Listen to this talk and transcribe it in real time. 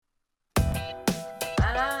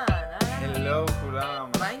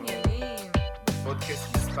לכולם. מה העניינים?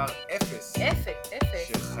 פודקאסט מספר 0. אפס.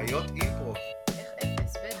 של חיות אימפרו. איך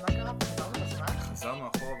אפס? בן, מה קרה פה? חזרנו בזמן? חזרנו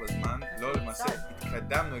אחורה בזמן. לא, למעשה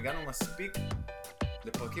התקדמנו, הגענו מספיק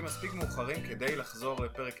לפרקים מספיק מאוחרים כדי לחזור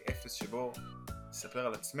לפרק 0 שבו נספר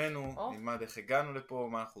על עצמנו, נלמד איך הגענו לפה,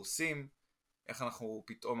 מה אנחנו עושים, איך אנחנו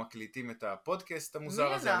פתאום מקליטים את הפודקאסט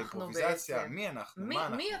המוזר הזה, על אימפרוביזציה. מי אנחנו? מה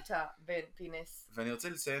אנחנו? מי אתה, בן פינס? ואני רוצה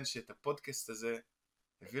לציין שאת הפודקאסט הזה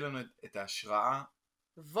הביא לנו את ההשראה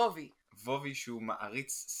וובי שהוא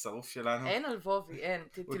מעריץ שרוף שלנו. אין על וובי, אין.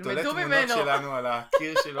 הוא תלמדו תולה ממנו. תמונות שלנו על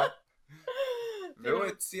הקיר שלו. והוא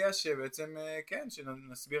הציע שבעצם, כן,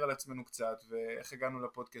 שנסביר על עצמנו קצת, ואיך הגענו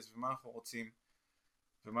לפודקאסט, ומה אנחנו רוצים,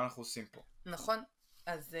 ומה אנחנו עושים פה. נכון.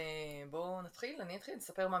 אז בואו נתחיל, אני אתחיל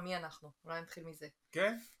לספר מי אנחנו. אולי נתחיל מזה.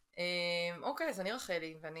 כן? אוקיי, אז אני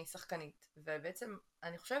רחלי, ואני שחקנית. ובעצם,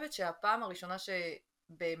 אני חושבת שהפעם הראשונה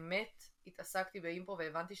שבאמת התעסקתי באימפרו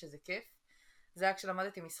והבנתי שזה כיף, זה היה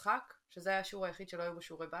כשלמדתי משחק, שזה היה השיעור היחיד שלא היו בו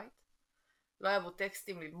שיעורי בית. לא היה בו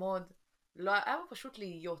טקסטים ללמוד, היה בו פשוט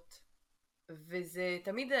להיות. וזה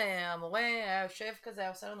תמיד המורה היה יושב כזה, היה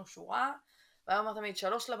עושה לנו שורה, והיה אומר תמיד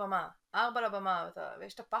 3 לבמה, 4 לבמה,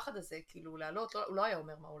 ויש את הפחד הזה, כאילו לעלות, הוא לא היה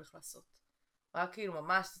אומר מה הוא הולך לעשות. הוא היה כאילו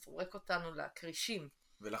ממש זורק אותנו לקרישים.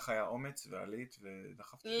 ולך היה אומץ ועלית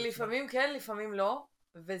ודחפת? לפעמים כן, לפעמים לא.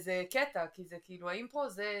 וזה קטע, כי זה כאילו האימפרו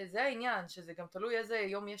זה העניין, שזה גם תלוי איזה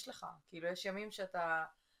יום יש לך. כאילו יש ימים שאתה,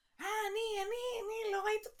 אני, לא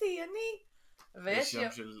ראית אותי, אני. ויש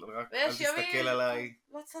יום של רק אל תסתכל עליי.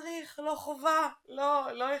 לא צריך, לא חובה,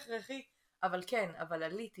 לא הכרחי. אבל כן, אבל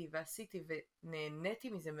עליתי ועשיתי ונהניתי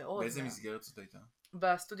מזה מאוד. באיזה מסגרת זאת הייתה?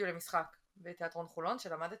 בסטודיו למשחק, בתיאטרון חולון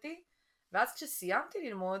שלמדתי. ואז כשסיימתי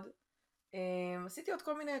ללמוד, עשיתי עוד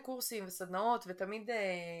כל מיני קורסים וסדנאות, ותמיד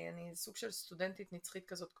אני סוג של סטודנטית נצחית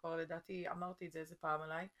כזאת, כבר לדעתי אמרתי את זה איזה פעם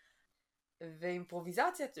עליי.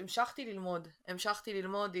 ואימפרוביזציה המשכתי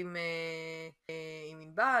ללמוד עם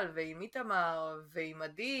ענבל ועם איתמר ועם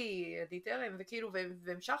עדי תרם, וכאילו,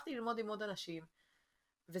 והמשכתי ללמוד עם עוד אנשים,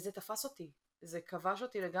 וזה תפס אותי, זה כבש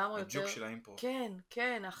אותי לגמרי יותר. הג'וק של האימפרו.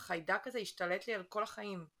 כן, החיידק הזה השתלט לי על כל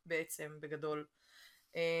החיים בעצם, בגדול.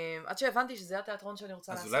 עד שהבנתי שזה התיאטרון שאני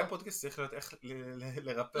רוצה לעשות. אז אולי הפודקאסט צריך להיות איך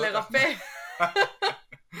לרפא.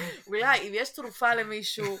 אולי, אם יש תרופה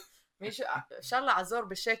למישהו, אפשר לעזור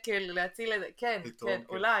בשקל, להציל את זה, כן,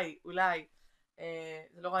 אולי.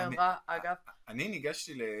 זה לא רעיון רע, אגב. אני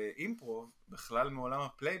ניגשתי לאימפרוב בכלל מעולם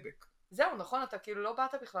הפלייבק. זהו, נכון, אתה כאילו לא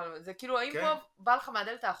באת בכלל, זה כאילו האימפרוב בא לך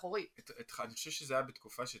מהדלת האחורית. אני חושב שזה היה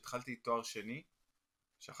בתקופה שהתחלתי תואר שני,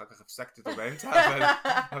 שאחר כך הפסקתי אותו באמצע,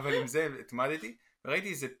 אבל עם זה התמדתי, וראיתי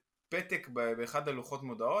איזה פתק באחד הלוחות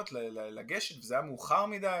מודעות לגשת, וזה היה מאוחר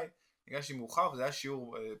מדי, ניגשתי מאוחר, וזה היה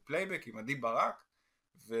שיעור פלייבק עם עדי ברק,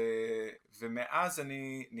 ומאז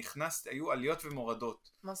אני נכנסתי, היו עליות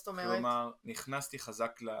ומורדות. מה זאת אומרת? כלומר, נכנסתי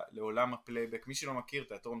חזק לעולם הפלייבק. מי שלא מכיר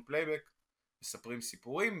תיאטרון פלייבק, מספרים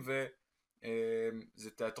סיפורים,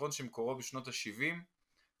 וזה תיאטרון שמקורו בשנות ה-70.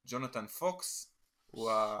 ג'ונתן פוקס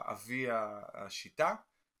הוא אבי השיטה,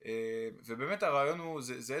 ובאמת הרעיון הוא,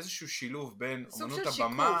 זה איזשהו שילוב בין אומנות הבמה. סוג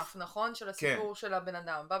של שיקוף, נכון? של הסיפור של הבן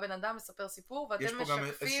אדם. בא בן אדם, מספר סיפור, ואתם משקפים. יש פה גם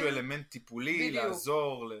איזשהו אלמנט טיפולי,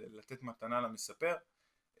 לעזור, לתת מתנה למספר.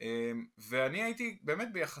 ואני הייתי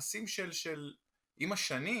באמת ביחסים של עם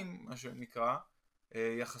השנים, מה שנקרא,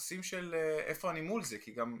 יחסים של איפה אני מול זה,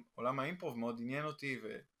 כי גם עולם האימפרוב מאוד עניין אותי.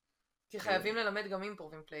 כי חייבים ללמד גם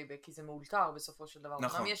אימפרוב עם פלייבק, כי זה מאולתר בסופו של דבר.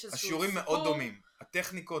 נכון, השיעורים מאוד דומים,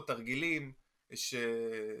 הטכניקות, תרגילים, יש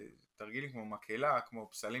תרגילים כמו מקהלה, כמו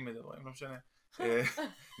פסלים מדברים, לא משנה,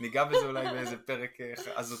 ניגע בזה אולי באיזה פרק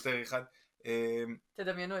אזוטרי אחד.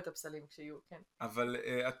 תדמיינו את הפסלים כשיהיו, כן. אבל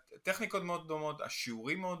הטכניקות מאוד דומות,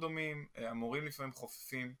 השיעורים מאוד דומים, המורים לפעמים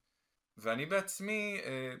חופפים, ואני בעצמי,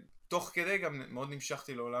 תוך כדי גם מאוד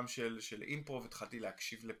נמשכתי לעולם של אימפרו, והתחלתי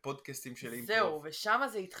להקשיב לפודקאסטים של אימפרו. זהו, ושם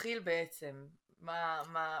זה התחיל בעצם,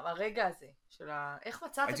 הרגע הזה, של איך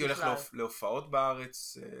מצאת בכלל? הייתי הולך להופעות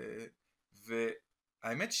בארץ,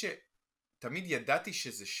 והאמת שתמיד ידעתי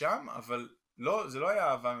שזה שם, אבל לא, זה לא היה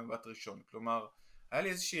אהבה מבט ראשון, כלומר, היה לי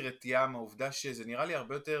איזושהי רתיעה מהעובדה שזה נראה לי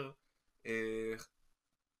הרבה יותר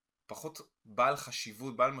פחות בעל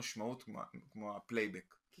חשיבות, בעל משמעות כמו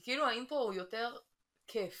הפלייבק. כי כאילו האימפרו הוא יותר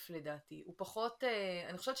כיף לדעתי, הוא פחות,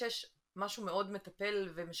 אני חושבת שיש משהו מאוד מטפל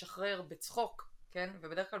ומשחרר בצחוק, כן?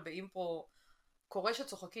 ובדרך כלל באימפרו קורה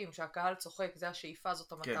שצוחקים, שהקהל צוחק, זה השאיפה,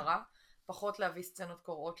 זאת המטרה, כן. פחות להביא סצנות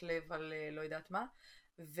קוראות לב על לא יודעת מה,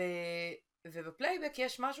 ובפלייבק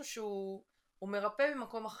יש משהו שהוא מרפא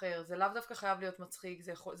ממקום אחר, זה לאו דווקא חייב להיות מצחיק,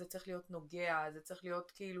 זה צריך להיות נוגע, זה צריך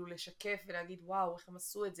להיות כאילו לשקף ולהגיד וואו, איך הם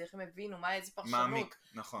עשו את זה, איך הם הבינו, מה איזה פרשנות. מעמיק,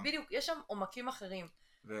 נכון. בדיוק, יש שם עומקים אחרים.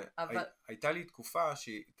 והייתה לי תקופה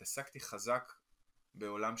שהתעסקתי חזק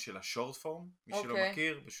בעולם של השורט פורם, מי שלא אוקיי.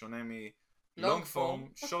 מכיר, בשונה Long מלונג form.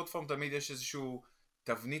 פורם, שורט פורם תמיד יש איזשהו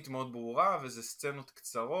תבנית מאוד ברורה, וזה סצנות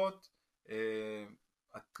קצרות,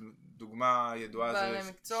 דוגמה ידועה בעלי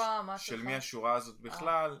זה מקצוע, מה של שלך? מי השורה הזאת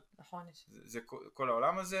בכלל, נכון, יש. זה כל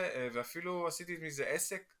העולם הזה, ואפילו עשיתי מזה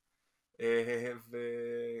עסק,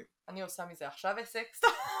 אני עושה מזה עכשיו עסק.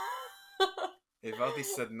 העברתי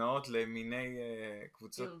סדנאות למיני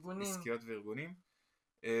קבוצות ארגונים. עסקיות וארגונים,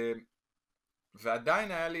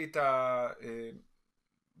 ועדיין היה לי את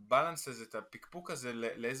הבלנס הזה, את הפיקפוק הזה,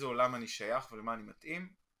 לאיזה עולם אני שייך ולמה אני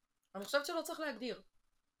מתאים. אני חושבת שלא צריך להגדיר.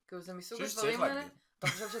 כאילו זה מסוג חושב הדברים שצריך האלה. להגדיר. אתה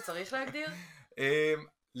חושב שצריך להגדיר?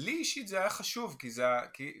 לי אישית זה היה חשוב,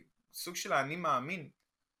 כי סוג של האני מאמין.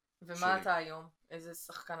 ומה אתה היום? איזה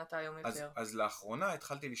שחקן אתה היום יותר? אז לאחרונה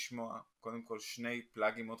התחלתי לשמוע, קודם כל, שני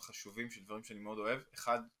פלאגים מאוד חשובים של דברים שאני מאוד אוהב.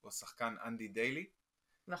 אחד הוא השחקן אנדי דיילי.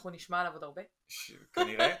 אנחנו נשמע עליו עוד הרבה.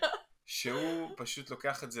 כנראה. שהוא פשוט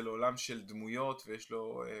לוקח את זה לעולם של דמויות, ויש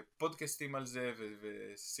לו פודקאסטים על זה,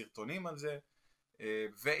 וסרטונים על זה.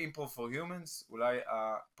 ו-Improv for Humans, אולי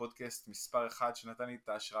הפודקאסט מספר אחד שנתן לי את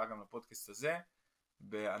ההשראה גם לפודקאסט הזה,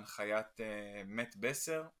 בהנחיית מאט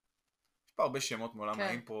בסר. יש פה הרבה שמות מעולם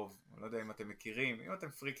האימפרוב, אני לא יודע אם אתם מכירים, אם אתם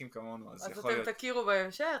פריקים כמונו, אז יכול להיות. אז אתם תכירו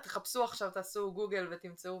בהמשך, תחפשו עכשיו, תעשו גוגל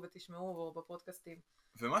ותמצאו ותשמעו בפודקאסטים.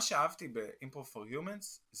 ומה שאהבתי ב-Improv for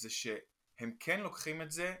Humans, זה שהם כן לוקחים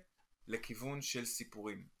את זה לכיוון של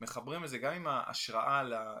סיפורים. מחברים את זה גם אם ההשראה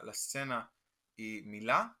לסצנה היא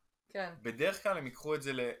מילה, כן. בדרך כלל הם ייקחו את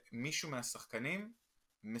זה למישהו מהשחקנים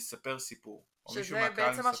מספר סיפור. שזה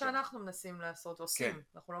בעצם מה שאנחנו מנסים לעשות, עושים. כן.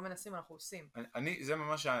 אנחנו לא מנסים, אנחנו עושים. זה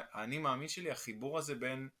ממש האני מאמין שלי, החיבור הזה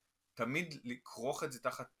בין תמיד לכרוך את זה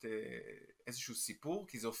תחת איזשהו סיפור,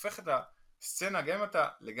 כי זה הופך את הסצנה, גם אם אתה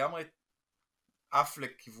לגמרי עף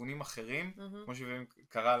לכיוונים אחרים, כמו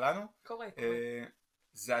שקרה לנו, קורה.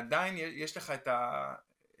 זה עדיין, יש לך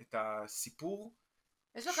את הסיפור,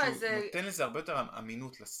 יש לך איזה... נותן לזה הרבה יותר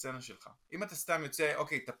אמינות לסצנה שלך. אם אתה סתם יוצא,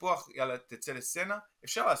 אוקיי, תפוח, יאללה, תצא לסצנה,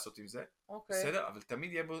 אפשר לעשות עם זה, בסדר? אבל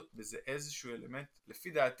תמיד יהיה בזה איזשהו אלמנט,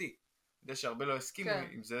 לפי דעתי. אני יודע שהרבה לא הסכימו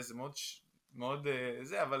עם זה, זה מאוד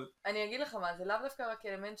זה, אבל... אני אגיד לך מה, זה לאו דווקא רק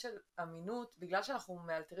אלמנט של אמינות, בגלל שאנחנו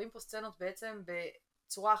מאלתרים פה סצנות בעצם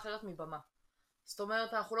בצורה אחרת מבמה. זאת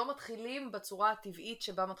אומרת, אנחנו לא מתחילים בצורה הטבעית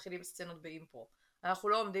שבה מתחילים סצנות באימפרו. אנחנו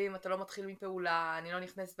לא עומדים, אתה לא מתחיל מפעולה, אני לא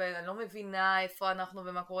נכנס בהן, אני לא מבינה איפה אנחנו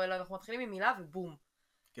ומה קורה לה, אנחנו מתחילים עם מילה ובום.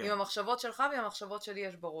 כן. עם המחשבות שלך ועם המחשבות שלי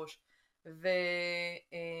יש בראש.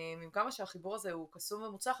 ועם כמה שהחיבור הזה הוא קסום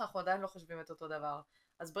ומוצלח, אנחנו עדיין לא חושבים את אותו דבר.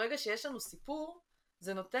 אז ברגע שיש לנו סיפור,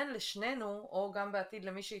 זה נותן לשנינו, או גם בעתיד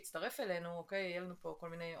למי שיצטרף אלינו, אוקיי, יהיה לנו פה כל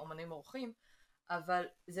מיני אומנים אורחים, אבל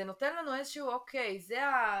זה נותן לנו איזשהו, אוקיי, זה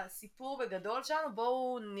הסיפור בגדול שלנו,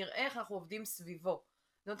 בואו נראה איך אנחנו עובדים סביבו.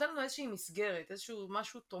 זה נותן לנו איזושהי מסגרת, איזשהו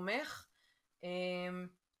משהו תומך,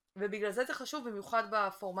 ובגלל זה זה חשוב במיוחד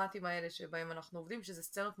בפורמטים האלה שבהם אנחנו עובדים, שזה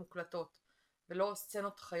סצנות מוקלטות, ולא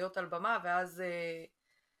סצנות חיות על במה, ואז,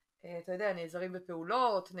 אתה יודע, נעזרים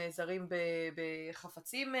בפעולות, נעזרים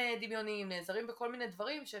בחפצים דמיוניים, נעזרים בכל מיני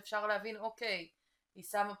דברים שאפשר להבין, אוקיי, היא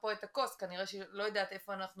שמה פה את הכוס, כנראה שהיא לא יודעת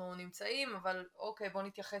איפה אנחנו נמצאים, אבל אוקיי, בוא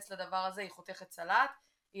נתייחס לדבר הזה, היא חותכת סלט,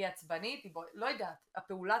 היא עצבנית, לא יודעת,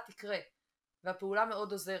 הפעולה תקרה. והפעולה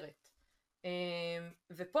מאוד עוזרת.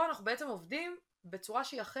 ופה אנחנו בעצם עובדים בצורה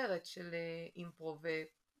שהיא אחרת של אימפרו,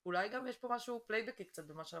 ואולי גם יש פה משהו פלייבקי קצת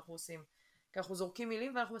במה שאנחנו עושים. כי אנחנו זורקים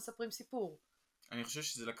מילים ואנחנו מספרים סיפור. אני חושב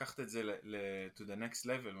שזה לקחת את זה to the next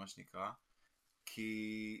level, מה שנקרא,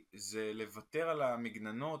 כי זה לוותר על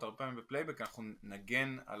המגננות, הרבה פעמים בפלייבק אנחנו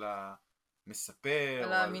נגן על המספר.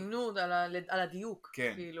 על האמינות, על הדיוק.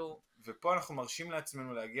 כן. כאילו. ופה אנחנו מרשים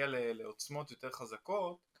לעצמנו להגיע לעוצמות יותר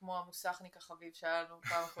חזקות. כמו המוסכניק החביב שהיה לנו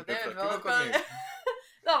פעם קודמת.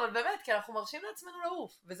 לא, אבל באמת, כי אנחנו מרשים לעצמנו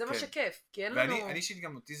לעוף, וזה מה שכיף, כי אין לנו... ואני אישית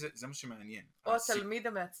גם אותי, זה מה שמעניין. או התלמיד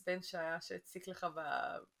המעצבן שהיה, שהציק לך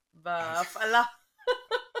בהפעלה.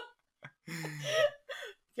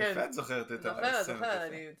 יפה את זוכרת את הסצנה.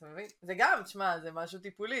 זוכרת, אתה מבין? זה גם, תשמע, זה משהו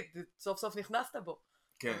טיפולית, סוף סוף נכנסת בו.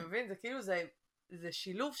 אתה מבין? זה כאילו, זה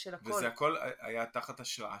שילוב של הכל. וזה הכל היה תחת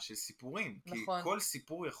השראה של סיפורים. נכון. כי כל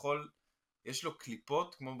סיפור יכול, יש לו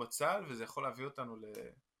קליפות כמו בצל, וזה יכול להביא אותנו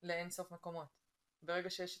לאין סוף מקומות. ברגע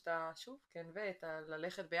שיש את השוב, כן, ואת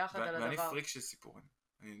ללכת ביחד על הדבר. ואני פריק של סיפורים.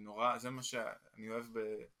 אני נורא, זה מה שאני אוהב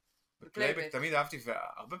בפלייבק, תמיד אהבתי,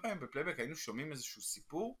 והרבה פעמים בפלייבק היינו שומעים איזשהו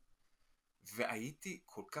סיפור, והייתי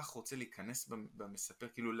כל כך רוצה להיכנס במספר,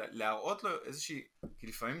 כאילו להראות לו איזושהי, כי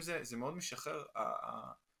לפעמים זה מאוד משחרר,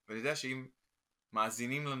 ואני יודע שאם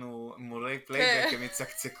מאזינים לנו מורי פלייבק, הם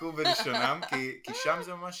יצקצקו בלשונם, כי שם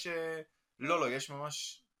זה ממש, לא, יש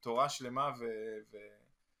ממש תורה שלמה,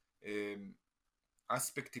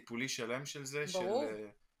 אספקט טיפולי שלם של זה, ברור. של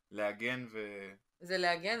להגן זה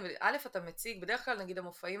להגן, וא' אתה מציג, בדרך כלל נגיד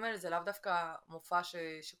המופעים האלה זה לאו דווקא מופע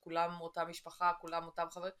שכולם אותה משפחה, כולם אותם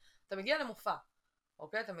חברים, אתה מגיע למופע,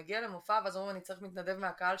 אוקיי? אתה מגיע למופע ואז אומרים אני צריך מתנדב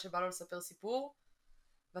מהקהל שבא לו לספר סיפור,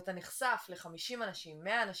 ואתה נחשף ל50 אנשים,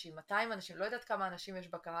 100 אנשים, 200 אנשים, לא יודעת כמה אנשים יש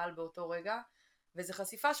בקהל באותו רגע, וזו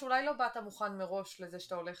חשיפה שאולי לא באת מוכן מראש לזה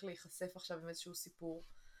שאתה הולך להיחשף עכשיו עם איזשהו סיפור,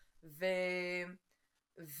 ו...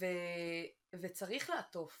 וצריך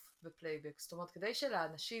לעטוף בפלייבק, זאת אומרת כדי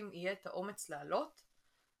שלאנשים יהיה את האומץ לעלות,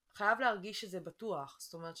 חייב להרגיש שזה בטוח,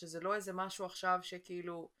 זאת אומרת שזה לא איזה משהו עכשיו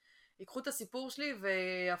שכאילו ייקחו את הסיפור שלי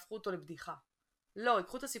ויהפכו אותו לבדיחה, לא,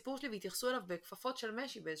 ייקחו את הסיפור שלי והתייחסו אליו בכפפות של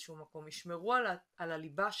משי באיזשהו מקום, ישמרו על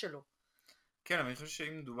הליבה שלו. כן, אבל אני חושב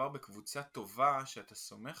שאם מדובר בקבוצה טובה שאתה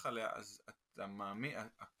סומך עליה, אז אתה מאמין,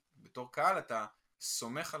 בתור קהל אתה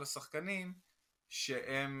סומך על השחקנים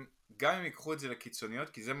שהם, גם אם ייקחו את זה לקיצוניות,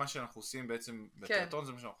 כי זה מה שאנחנו עושים בעצם בתיאטרון,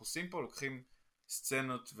 זה מה שאנחנו עושים פה, לוקחים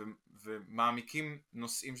סצנות ומעמיקים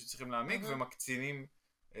נושאים שצריכים להעמיק, ומקצינים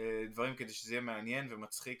דברים כדי שזה יהיה מעניין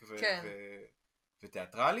ומצחיק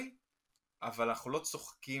ותיאטרלי, אבל אנחנו לא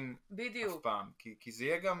צוחקים אף פעם, כי זה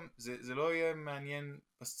יהיה גם, זה לא יהיה מעניין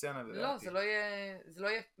בסצנה לדעתי. לא, זה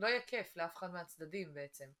לא יהיה כיף לאף אחד מהצדדים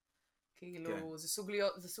בעצם. כאילו,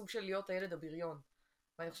 זה סוג של להיות הילד הבריון.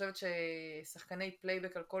 ואני חושבת ששחקני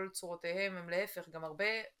פלייבק על כל צורותיהם הם להפך, גם הרבה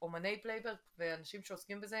אומני פלייבק ואנשים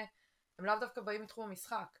שעוסקים בזה, הם לאו דווקא באים מתחום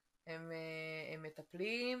המשחק. הם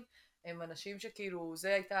מטפלים, הם אנשים שכאילו,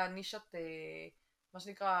 זה הייתה נישת, מה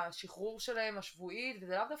שנקרא, שחרור שלהם השבועית,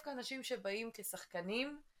 וזה לאו דווקא אנשים שבאים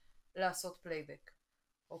כשחקנים לעשות פלייבק.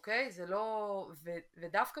 אוקיי? זה לא,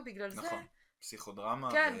 ודווקא בגלל זה... נכון,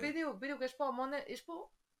 פסיכודרמה. כן, בדיוק, יש פה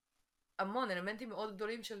המון אלמנטים מאוד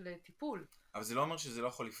גדולים של טיפול. אבל זה לא אומר שזה לא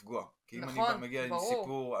יכול לפגוע. כי אם נכון, אני מגיע עם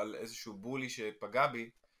סיפור על איזשהו בולי שפגע בי,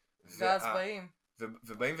 ואז באים.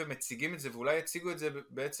 ובאים ומציגים את זה, ואולי יציגו את זה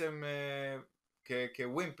בעצם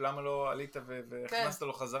כווימפ, למה לא עלית והכנסת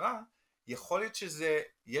לו חזרה, יכול להיות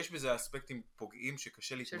יש בזה אספקטים פוגעים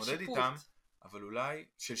שקשה להתמודד איתם, אבל אולי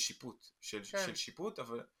של שיפוט, של שיפוט,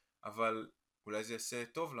 אבל אולי זה יעשה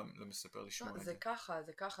טוב למספר לשמוע את זה.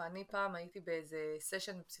 זה ככה, אני פעם הייתי באיזה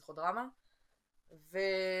סשן בפסיכודרמה,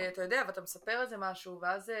 ואתה יודע, ואתה מספר איזה משהו,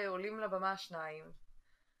 ואז עולים לבמה שניים,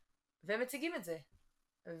 והם מציגים את זה,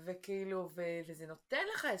 וכאילו, וזה נותן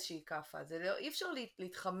לך איזושהי קפה, אי אפשר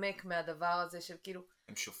להתחמק מהדבר הזה של כאילו...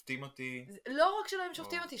 הם שופטים אותי. לא רק שלא הם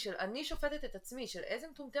שופטים אותי, של אני שופטת את עצמי, של איזה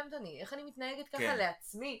מטומטמת אני, איך אני מתנהגת ככה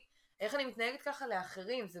לעצמי, איך אני מתנהגת ככה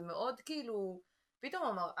לאחרים, זה מאוד כאילו, פתאום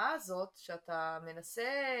המראה הזאת, שאתה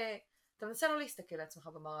מנסה לא להסתכל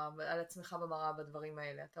על עצמך במראה בדברים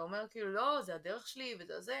האלה, אתה אומר כאילו לא, זה הדרך שלי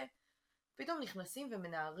וזה זה, פתאום נכנסים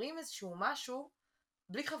ומנערים איזשהו משהו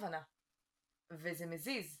בלי כוונה, וזה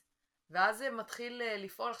מזיז, ואז זה מתחיל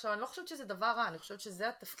לפעול. עכשיו אני לא חושבת שזה דבר רע, אני חושבת שזה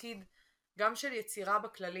התפקיד גם של יצירה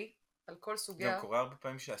בכללי, על כל סוגיה. גם קורה הרבה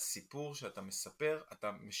פעמים שהסיפור שאתה מספר,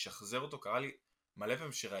 אתה משחזר אותו, קרה לי מלא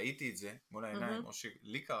פעמים שראיתי את זה מול העיניים, או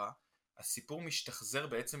שלי קרה, הסיפור משתחזר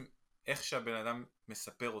בעצם איך שהבן אדם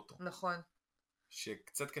מספר אותו. נכון.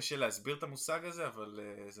 שקצת קשה להסביר את המושג הזה, אבל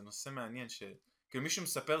זה נושא מעניין, כאילו מישהו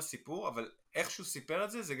מספר סיפור, אבל איך שהוא סיפר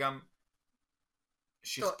את זה, זה גם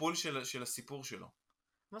שכפול של הסיפור שלו.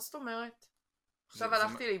 מה זאת אומרת? עכשיו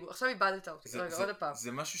הלכתי לי, עכשיו איבדת אותי, רגע, עוד הפעם.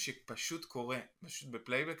 זה משהו שפשוט קורה, פשוט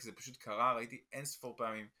בפלייבק זה פשוט קרה, ראיתי אין ספור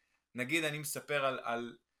פעמים. נגיד אני מספר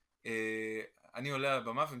אני עולה על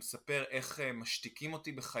הבמה ומספר איך משתיקים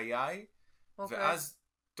אותי בחיי, ואז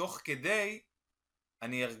תוך כדי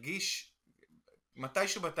אני ארגיש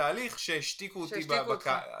מתישהו בתהליך שהשתיקו אותי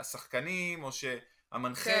השחקנים, או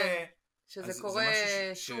שהמנחה, שזה קורה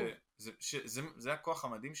שוב. זה הכוח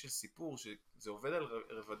המדהים של סיפור, שזה עובד על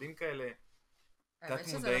רבדים כאלה תת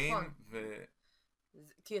מודעים,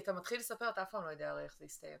 כי אתה מתחיל לספר, אתה אף פעם לא יודע הרי איך זה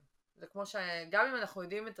יסתיים. זה כמו שגם אם אנחנו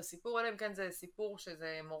יודעים את הסיפור, אלא אם כן זה סיפור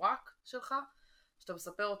שזה מורק שלך, שאתה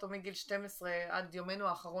מספר אותו מגיל 12 עד יומנו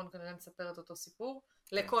האחרון, כנראה מספר את אותו סיפור,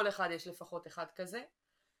 לכל אחד יש לפחות אחד כזה,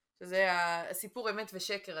 שזה הסיפור אמת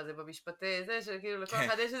ושקר הזה במשפטי זה, שכאילו לכל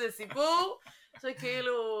אחד יש איזה סיפור,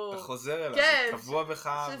 שכאילו... אתה חוזר אליו, קבוע בך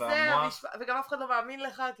והמוח. וגם אף אחד לא מאמין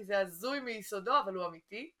לך, כי זה הזוי מיסודו, אבל הוא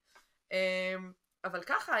אמיתי. אבל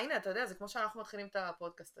ככה, הנה, אתה יודע, זה כמו שאנחנו מתחילים את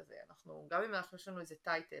הפודקאסט הזה, גם אם יש לנו איזה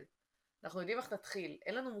טייטל, אנחנו יודעים איך נתחיל,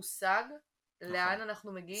 אין לנו מושג לאן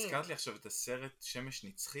אנחנו מגיעים. הזכרת לי עכשיו את הסרט שמש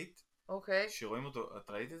נצחית, שרואים אותו, את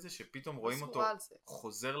ראית את זה? שפתאום רואים אותו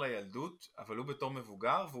חוזר לילדות, אבל הוא בתור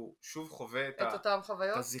מבוגר, והוא שוב חווה את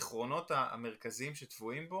הזיכרונות המרכזיים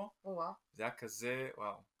שטבועים בו. זה היה כזה,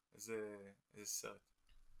 וואו, איזה סרט.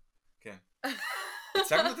 כן.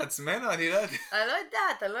 הצגנו את עצמנו? אני לא יודע.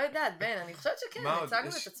 אני לא יודעת, בן, אני חושבת שכן, הצגנו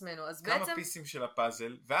את עצמנו. אז בעצם... כמה פיסים של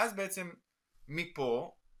הפאזל, ואז בעצם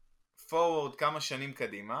מפה, forward כמה שנים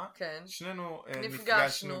קדימה, כן. שנינו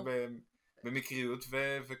נפגשנו במקריות,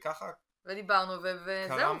 וככה ודיברנו,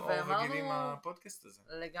 וזהו, קרם עור וגילים הפודקאסט הזה.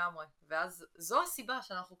 לגמרי. ואז זו הסיבה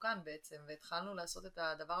שאנחנו כאן בעצם, והתחלנו לעשות את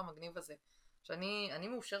הדבר המגניב הזה, שאני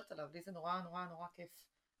מאושרת עליו, לי זה נורא נורא נורא כיף.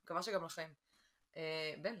 מקווה שגם לכם.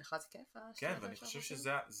 בן, לך זה כיף? כן, ואני חושב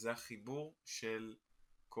שזה החיבור של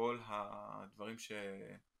כל הדברים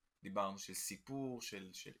שדיברנו, של סיפור,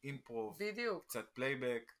 של אימפרוב, בדיוק. קצת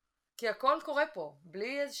פלייבק. כי הכל קורה פה,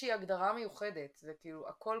 בלי איזושהי הגדרה מיוחדת, זה כאילו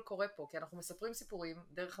הכל קורה פה, כי אנחנו מספרים סיפורים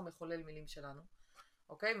דרך המחולל מילים שלנו,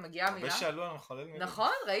 אוקיי? מגיעה מילה. הרבה שאלו על המחולל מילים.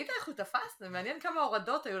 נכון, ראית איך הוא תפס? זה מעניין כמה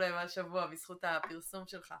הורדות היו להם השבוע בזכות הפרסום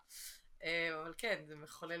שלך. אבל כן, זה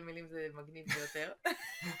מחולל מילים, זה מגניב ביותר.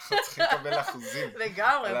 אנחנו צריכים לקבל אחוזים.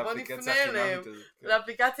 לגמרי, בוא נפנה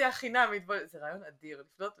לאפליקציה החינמית. זה רעיון אדיר,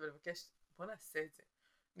 לפנות ולבקש, בוא נעשה את זה.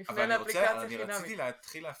 נפנה לאפליקציה חינמית. אני רציתי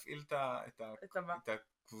להתחיל להפעיל את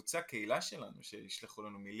הקבוצה קהילה שלנו, שישלחו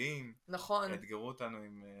לנו מילים. נכון. יאתגרו אותנו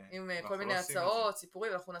עם כל מיני הצעות,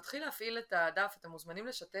 סיפורים. אנחנו נתחיל להפעיל את הדף, אתם מוזמנים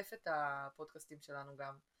לשתף את הפודקאסטים שלנו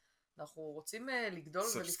גם. אנחנו רוצים לגדול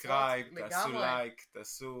ולפרוט. סאבסקרייב, תעשו לייק,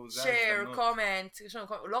 תעשו... שייר, קומנט.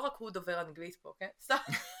 לא רק הוא דובר אנגלית פה, כן? סתם.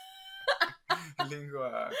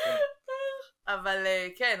 לינגואה, כן. אבל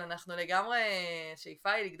כן, אנחנו לגמרי,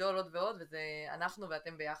 שאיפה היא לגדול עוד ועוד, וזה אנחנו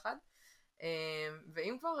ואתם ביחד.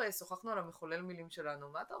 ואם כבר שוחחנו על המחולל מילים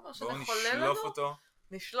שלנו, מה אתה אומר שנחולל לנו? בואו נשלוף אותו.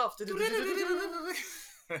 נשלוף.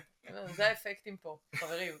 זה האפקטים פה,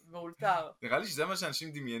 חברים, מאולתר. נראה לי שזה מה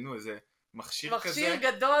שאנשים דמיינו, איזה מכשיר כזה. מכשיר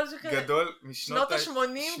גדול שכזה. גדול משנות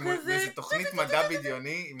ה-80 כזה. איזה תוכנית מדע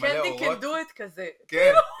בדיוני עם מלא אורות. קנדי קדואט כזה.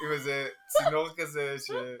 כן, עם איזה צינור כזה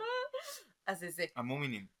ש... אז זה.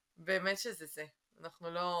 המומינים. באמת שזה זה.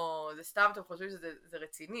 אנחנו לא... זה סתם, אתם חושבים שזה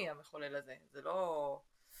רציני, המחולל הזה. זה לא...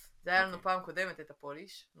 זה היה לנו פעם קודמת את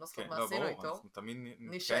הפוליש. לא זוכרת מה עשינו איתו. אנחנו תמיד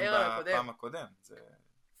נשאר על הקודם. בפעם הקודם.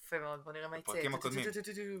 יפה מאוד, בוא נראה מה יצא. בפרקים הקודמים.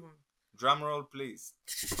 drum roll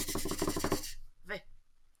please.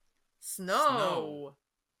 סנואו,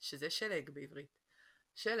 שזה שלג בעברית.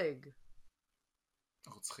 שלג.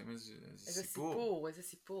 אנחנו צריכים איזה סיפור. איזה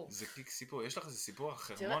סיפור. זה קיק סיפור. יש לך איזה סיפור?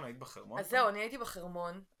 החרמון? היית בחרמון? אז זהו, אני הייתי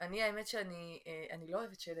בחרמון. האמת שאני לא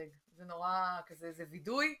אוהבת שלג. זה נורא כזה, זה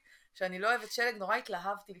וידוי שאני לא אוהבת שלג. נורא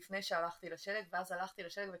התלהבתי לפני שהלכתי לשלג, ואז הלכתי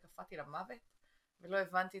לשלג וקפאתי למוות, ולא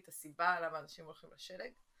הבנתי את הסיבה למה אנשים הולכים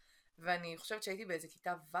לשלג. ואני חושבת שהייתי באיזה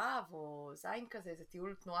כיתה ו' או ז' כזה, איזה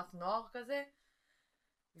טיול תנועת נוער כזה,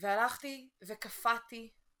 והלכתי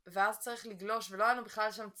וקפאתי, ואז צריך לגלוש, ולא היה לנו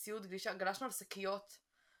בכלל שם ציוד גלישה, גלשנו על שקיות,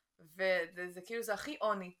 וזה כאילו, זה הכי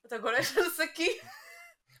עוני, אתה גולש על שקית,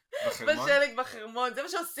 בשלג בחרמון, זה מה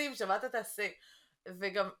שעושים, שמה אתה תעשה.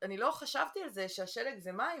 וגם, אני לא חשבתי על זה שהשלג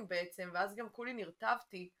זה מים בעצם, ואז גם כולי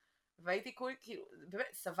נרטבתי, והייתי כולי, כאילו,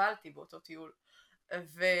 באמת, סבלתי באותו טיול.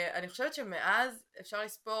 ואני חושבת שמאז אפשר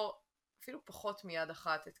לספור אפילו פחות מיד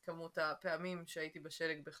אחת את כמות הפעמים שהייתי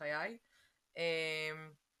בשלג בחיי.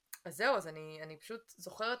 אז זהו, אז אני פשוט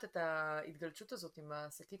זוכרת את ההתגלשות הזאת עם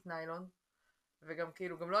השקית ניילון, וגם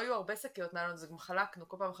כאילו, גם לא היו הרבה שקיות ניילון, זה גם חלקנו,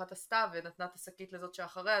 כל פעם אחת עשתה ונתנה את השקית לזאת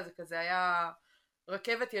שאחריה, זה כזה היה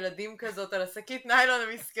רכבת ילדים כזאת על השקית ניילון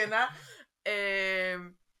המסכנה.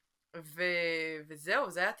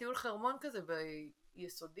 וזהו, זה היה טיול חרמון כזה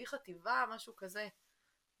ביסודי חטיבה, משהו כזה.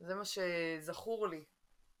 זה מה שזכור לי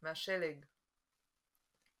מהשלג.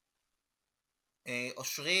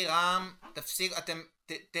 אושרי, רם, תפסיק, אתם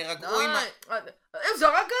תרגעו עם... הוא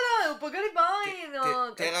זרק עליי, הוא פגע לי בעין.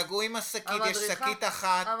 תרגעו עם השקית, יש שקית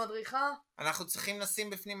אחת. המדריכה. אנחנו צריכים לשים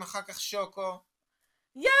בפנים אחר כך שוקו.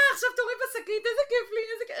 עכשיו תורי בשקית, איזה כיף לי,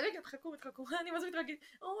 איזה כיף. רגע, תחכו, אני מזו מתרגעת.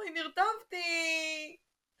 אוי, נרטבתי.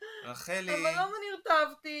 רחלי. אבל למה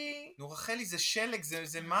נרטבתי? נו רחלי, זה שלג,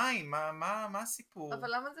 זה מים, מה הסיפור?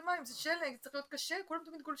 אבל למה זה מים? זה שלג, זה צריך להיות קשה, כולם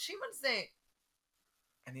תמיד גולשים על זה.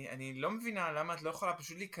 אני לא מבינה למה את לא יכולה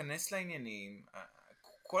פשוט להיכנס לעניינים.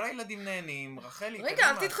 כל הילדים נהנים, רחלי. רגע,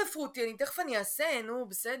 אל תדחפו אותי, תכף אני אעשה, נו,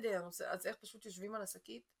 בסדר. אז איך פשוט יושבים על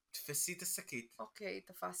השקית? תפסי את השקית. אוקיי,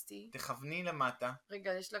 תפסתי. תכווני למטה.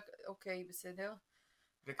 רגע, יש לה... אוקיי, בסדר.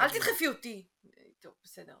 אל תדחפי אותי. טוב,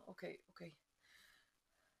 בסדר, אוקיי.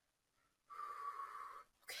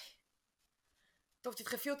 טוב,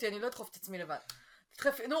 תדחפי אותי, אני לא אדחוף את עצמי לבד.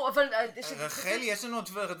 תדחפי, נו, אבל... רחלי, יש לנו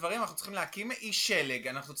דברים, אנחנו צריכים להקים אי שלג,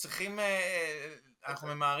 אנחנו צריכים... אנחנו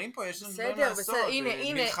ממהרים פה, יש לנו דברים לעשות. בסדר,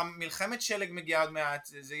 הנה. מלחמת שלג מגיעה עוד מעט,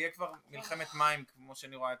 זה יהיה כבר מלחמת מים, כמו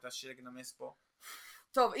שאני רואה את השלג נמס פה.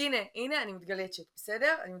 טוב, הנה, אני מתגלצ'ת,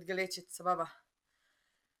 בסדר? אני מתגלצ'ת, סבבה.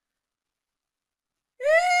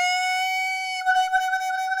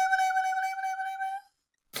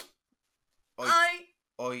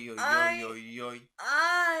 אוי אוי איי, אוי אוי.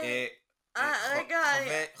 רגע,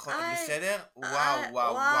 בסדר? וואו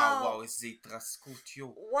וואו וואו וואו, איזה התרסקות,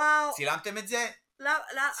 וואו, צילמתם את זה?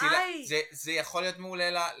 איי, זה יכול להיות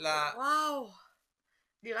מעולה וואו,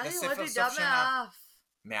 נראה לי יורד לספר לי סוף דם שנה.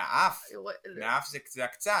 מהאף. מהאף זה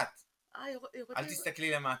הקצת. יורד אל לי...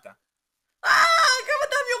 תסתכלי למטה. כמה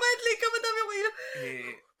דם יורד לי, כמה דם יורד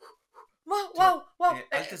לי. מה? וואו.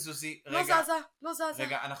 אל תזוזי, לא רגע. זזה.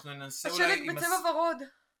 רגע, אנחנו ננסה אולי... השלג בצבע ורוד.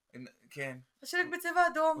 כן. השלג בצבע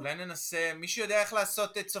אדום. אולי ננסה, מישהו יודע איך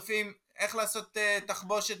לעשות צופים, איך לעשות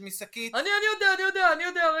תחבושת משקית? אני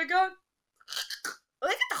יודע, רגע.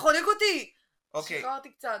 רגע, אתה חונק אותי. אוקיי.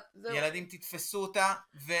 שחררתי קצת. ילדים תתפסו אותה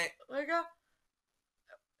רגע.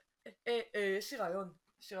 יש לי רעיון.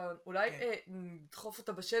 אולי נדחוף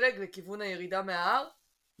אותה בשלג לכיוון הירידה מההר?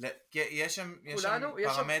 יש שם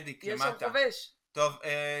פרמדיק יש למטה. שם חובש. טוב,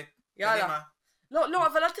 יאללה. לא,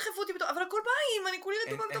 אבל אל תחפו אותי, אבל הכל מים, אני כולי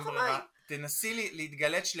רטובה בתוך המים. תנסי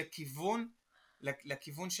להתגלץ'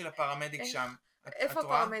 לכיוון של הפרמדיק שם. איפה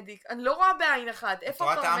הפרמדיק? אני לא רואה בעין אחת, איפה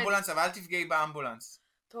הפרמדיק? את רואה את האמבולנס, אבל אל תפגעי באמבולנס.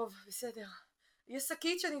 טוב, בסדר. יש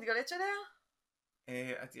שקית שאני אתגלץ' עליה?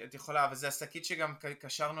 את יכולה, אבל זה השקית שגם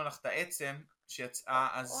קשרנו לך את העצם שיצאה,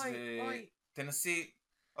 אז תנסי.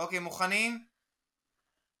 אוקיי, מוכנים?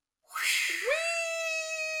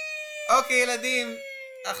 אוקיי ילדים,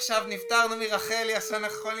 עכשיו נפטרנו מרחלי, עכשיו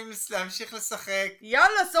אנחנו יכולים להמשיך לשחק.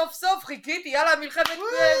 יאללה, סוף סוף חיכיתי, יאללה, מלחמת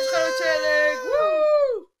שכנות שלג.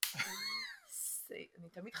 אני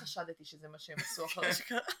תמיד חשדתי שזה מה שהם עשו אחרי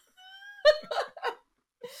שקרה.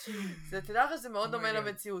 זה, תדע לך שזה מאוד דומה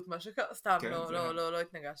למציאות, מה שקרה, סתם, לא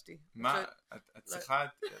התנגשתי. מה, את צריכה,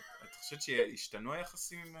 את חושבת שהשתנו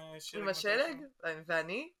היחסים עם שלג? עם השלג?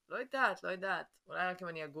 ואני? לא יודעת. אולי רק אם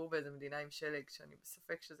אני אגור באיזה מדינה עם שלג, שאני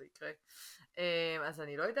בספק שזה יקרה. אז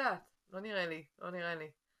אני לא יודעת, לא נראה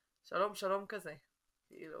לי. שלום כזה.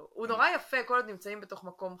 הוא נורא יפה, כל עוד נמצאים בתוך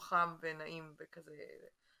מקום חם ונעים וכזה,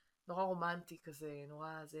 נורא רומנטי כזה,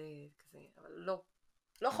 נורא זה כזה, אבל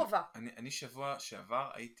לא חובה. אני שבוע שעבר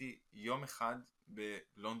הייתי יום אחד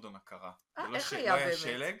בלונדון הקרה. איך היה באמת?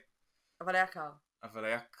 שלג. אבל היה קר. אבל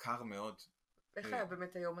היה קר מאוד. איך היה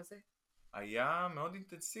באמת היום הזה? היה מאוד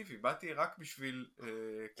אינטנסיבי. באתי רק בשביל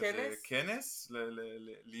כנס,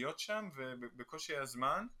 להיות שם, ובקושי היה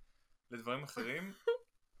זמן לדברים אחרים.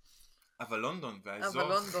 אבל לונדון,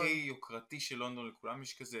 והאזור הכי יוקרתי של לונדון, לכולם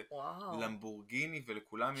יש כזה למבורגיני,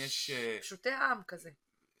 ולכולם יש... פשוטי עם כזה.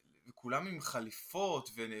 וכולם עם חליפות,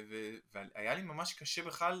 והיה לי ממש קשה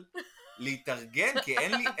בכלל להתארגן, כי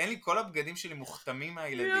אין לי כל הבגדים שלי מוכתמים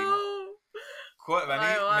מהילדים.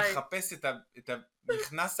 ואני מחפש את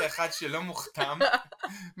המכנס האחד שלא מוכתם,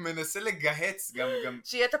 מנסה לגהץ גם...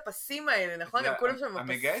 שיהיה את הפסים האלה, נכון? הם כולם שם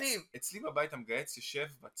בפסים. אצלי בבית המגהץ יושב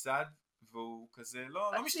בצד, והוא כזה,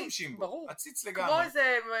 לא משתמשים בו. עציץ לגמרי. כמו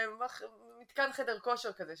איזה מתקן חדר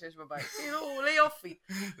כושר כזה שיש בבית. כאילו, ליופי.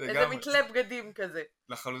 איזה מתלה בגדים כזה.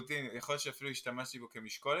 לחלוטין, יכול להיות שאפילו השתמשתי בו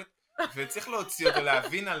כמשקולת, וצריך להוציא אותו,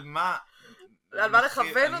 להבין על מה... על מה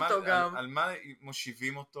לכוון אותו גם. על מה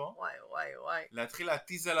מושיבים אותו. וואי. להתחיל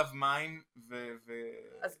להתיז עליו מים,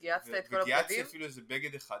 אז גייצת את כל הבגדים? וגייצתי אפילו איזה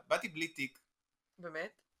בגד אחד. באתי בלי תיק.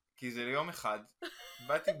 באמת? כי זה ליום אחד.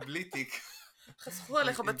 באתי בלי תיק. חסכו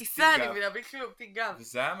עליך בטיסה, אני מבינה, בלי כלום, תיק גב.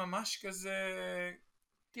 וזה היה ממש כזה...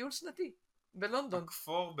 טיול שנתי, בלונדון.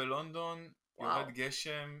 הכפור בלונדון, יורד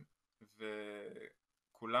גשם,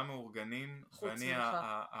 וכולם מאורגנים, ואני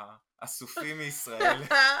הסופי מישראל.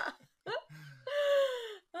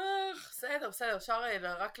 בסדר, אפשר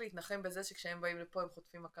רק להתנחם בזה שכשהם באים לפה הם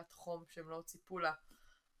חוטפים מכת חום שהם לא ציפו לה.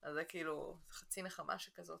 אז זה כאילו, זה חצי נחמה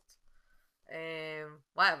שכזאת.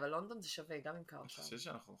 וואי, אבל לונדון זה שווה, גם אם קר שם. אני חושב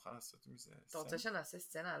שאנחנו נוכל לעשות מזה סצנה. אתה רוצה שנעשה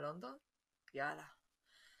סצנה על לונדון? יאללה.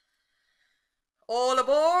 All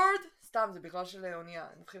aboard! סתם, זה בגלל של אונייה,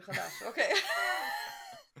 נתחיל חדש, אוקיי.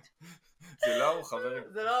 זה לא הוא, חברים.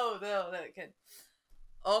 זה לא הוא, כן.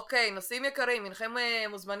 אוקיי, נוסעים יקרים, אינכם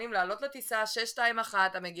מוזמנים לעלות לטיסה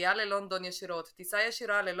 621 המגיעה ללונדון ישירות. טיסה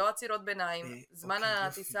ישירה ללא עצירות ביניים. זמן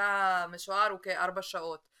הטיסה משוער הוא כ4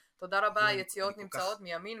 שעות. תודה רבה, יציאות נמצאות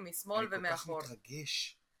מימין, משמאל ומאחור. אני כל כך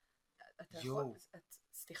מתרגש. יואו.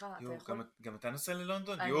 סליחה, אתה יכול? גם אתה נוסע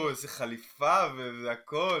ללונדון? יואו, איזה חליפה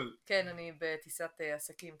והכל. כן, אני בטיסת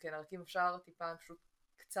עסקים, כן, רק אם אפשר טיפה פשוט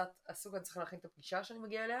קצת עסוק, אני צריכה להכין את הפגישה שאני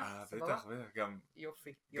מגיעה אליה. בטח, גם.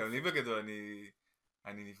 יופי. גם לי בגדול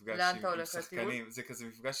אני נפגש עם שחקנים, זה כזה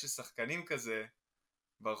מפגש של שחקנים כזה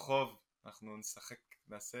ברחוב, אנחנו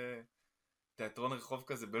נעשה תיאטרון רחוב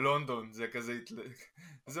כזה בלונדון, זה כזה,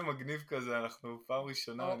 זה מגניב כזה, אנחנו פעם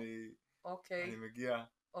ראשונה, אני מגיע.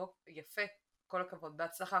 יפה, כל הכבוד,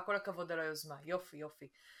 בהצלחה, כל הכבוד על היוזמה, יופי.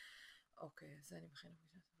 אוקיי, אז אני מכין.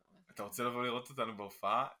 אתה רוצה לבוא לראות אותנו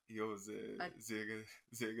בהופעה? יו, זה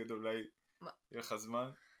יהיה גדול, אולי יהיה לך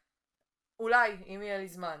זמן? אולי, אם יהיה לי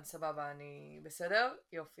זמן, סבבה, אני בסדר?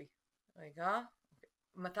 יופי. רגע.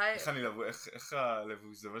 מתי... איך אני לבוש? איך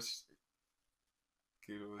הלבוש? זה ממש...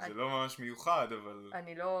 כאילו, זה לא ממש מיוחד, אבל...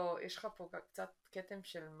 אני לא... יש לך פה קצת כתם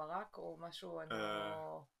של מרק או משהו, אני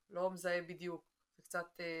לא מזהה בדיוק. זה קצת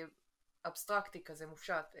אבסטרקטי כזה,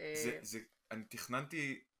 מופשט. אני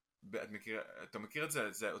תכננתי... אתה מכיר את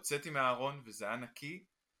זה? הוצאתי מהארון וזה היה נקי,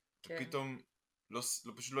 ופתאום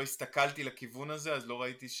פשוט לא הסתכלתי לכיוון הזה, אז לא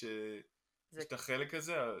ראיתי שיש את החלק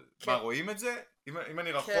הזה. מה, רואים את זה? אם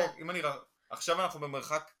אני רחוק, עכשיו אנחנו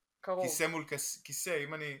במרחק כיסא מול כיסא,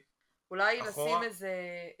 אם אני אולי אחורה... נשים איזה...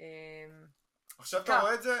 עכשיו אתה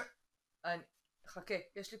רואה את זה? חכה,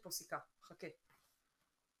 יש לי פה סיכה, חכה.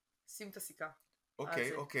 שים את הסיכה.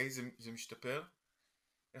 אוקיי, זה משתפר.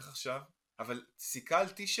 איך עכשיו? אבל סיכה על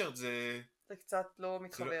טישרט זה... זה קצת לא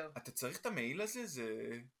מתחבר. אתה צריך את המעיל הזה?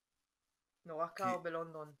 זה... נורא קר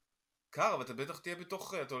בלונדון. קר, אבל אתה בטח תהיה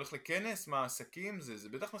בתוך... אתה הולך לכנס? מה, עסקים? זה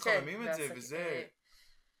בטח מחממים את זה, וזה...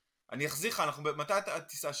 אני אחזיר לך, מתי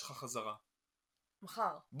הטיסה שלך חזרה?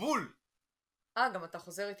 מחר. בול! גם אתה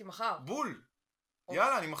חוזר איתי מחר. בול!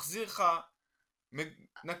 יאללה, אני מחזיר לך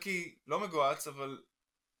נקי, לא מגועץ, אבל...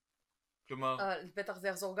 כלומר... בטח זה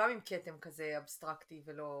יחזור גם עם כתם כזה אבסטרקטי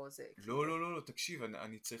ולא זה... לא, תקשיב,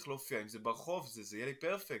 אני צריך להופיע, אם זה ברחוב, זה יהיה לי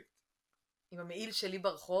פרפקט. עם המעיל שלי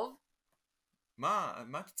ברחוב? מה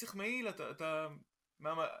אתה צריך מעיל?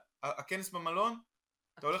 הכנס במלון?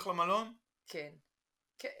 אתה הולך למלון? כן.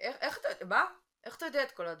 איך אתה יודע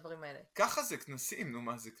את כל הדברים האלה? ככה זה כנסים, נו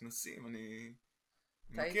מה זה כנסים, אני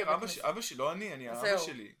מכיר, אבא שלי, לא אני האבא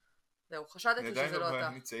שלי. זהו, חשדתי שזה לא אתה.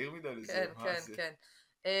 אני צעיר מדי לזה. כן.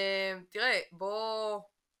 תראה,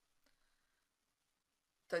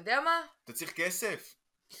 אתה יודע מה? אתה צריך כסף?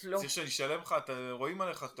 לא. צריך שאני אשלם לך, רואים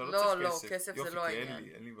עליך, אתה לא צריך כסף. לא, כסף זה לא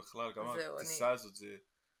העניין. אין לי בכלל, גם הטיסה הזאת,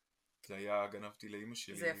 זה היה, גנבתי לאמא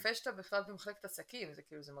שלי. זה יפה שאתה בכלל במחלקת עסקים, זה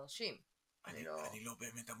כאילו, זה מרשים. אני לא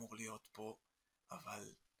באמת אמור להיות פה,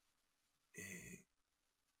 אבל...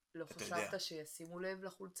 לא חשבת שישימו לב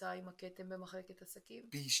לחולצה עם הכתם במחלקת עסקים?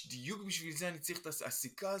 בדיוק בשביל זה אני צריך את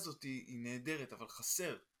הסיכה הזאת, היא נהדרת, אבל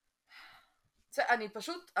חסר. אני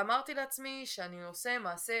פשוט אמרתי לעצמי שאני עושה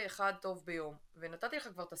מעשה אחד טוב ביום, ונתתי לך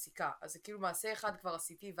כבר את הסיכה, אז זה כאילו מעשה אחד כבר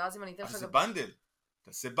עשיתי, ואז אם אני אתן לך... אבל זה בנדל,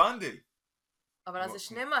 תעשה בנדל. אבל אז זה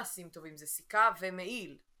שני מעשים טובים, זה סיכה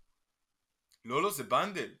ומעיל. לא, זה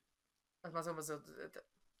בנדל. אז מה זה?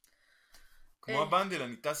 כמו הבנדל,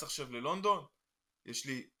 אני טס עכשיו ללונדון, יש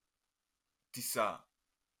לי טיסה,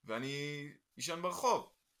 ואני ישן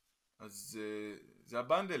ברחוב. אז זה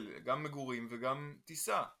הבנדל, גם מגורים וגם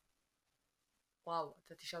טיסה. וואו,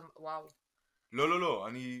 אתה תשאל, וואו. לא,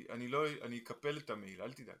 אני אקפל את המעיל,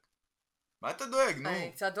 אל תדאג. מה אתה דואג, נו?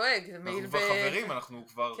 אני קצת דואג, זה מעיל אנחנו כבר חברים, אנחנו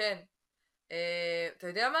כבר... כן. אתה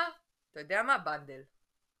יודע מה? בנדל.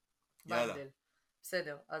 יאללה. בנדל.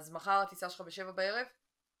 בסדר, אז מחר הטיסה שלך ב7 בערב?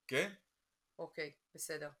 כן? אוקיי,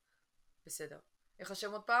 בסדר. איך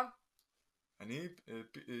השם עוד פעם? אני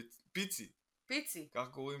פיצי. פיצי. כך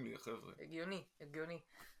קוראים לי, חבר'ה. הגיוני.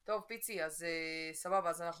 טוב, פיצי, אז סבבה,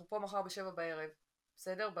 אז אנחנו פה מחר ב7 בערב,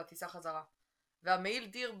 בסדר? בטיסה חזרה. והמעיל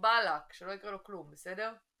דיר בלק, שלא יקרה לו כלום,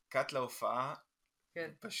 בסדר? קאט להופעה,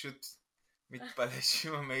 כן. פשוט מתפלש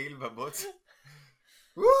עם המעיל בבוץ.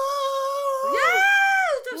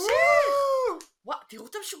 תמשיך! וואו, תראו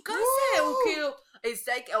את המשוקע הזה, הוא כאילו, it's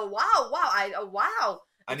like, וואו.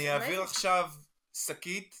 אני אעביר עכשיו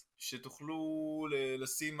שקית שתוכלו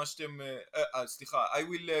לשים מה שאתם, סליחה, I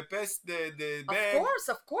will pass the bag.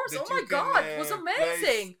 Of course, oh my god, it was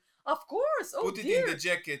amazing. Of course, oh dear. Put it in the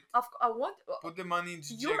jacket. Put the money in the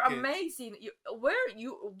jacket. You're amazing.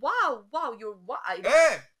 Wow, you're...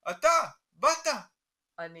 אתה, באת.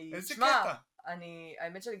 איזה קטע.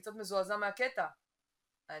 האמת שאני קצת מזועזע מהקטע.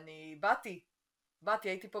 אני באתי,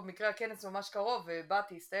 הייתי פה במקרה הכנס ממש קרוב,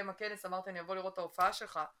 ובאתי, הסתיים הכנס, אמרתי אני אבוא לראות את ההופעה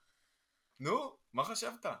שלך. נו, מה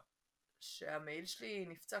חשבת? שהמעיל שלי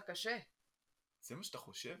נפצע קשה. זה מה שאתה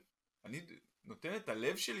חושב? אני נותן את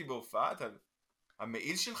הלב שלי בהופעה,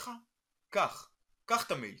 המעיל שלך? קח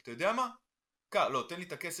את המעיל, אתה יודע מה? לא, תן לי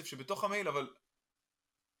את הכסף שבתוך המעיל, אבל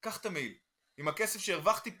קח את המעיל. עם הכסף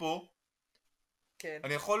שהרווחתי פה, כן.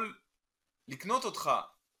 אני יכול לקנות אותך,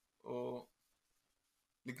 או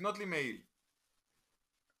לקנות לי מעיל.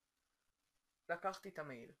 לקחתי את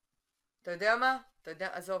המעיל. אתה יודע מה?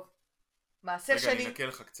 עזוב. מעשה שני... רגע, אני אנקה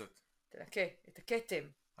לך קצת. תנקה, את הכתם.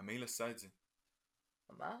 המעיל עשה את זה.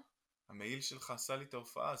 מה? המעיל שלך עשה לי את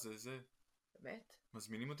ההופעה, זה. באמת?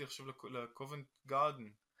 מזמינים אותי עכשיו לקובנט גארדן.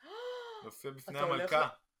 להופיע בפני המלכה.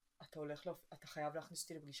 אתה חייב להכניס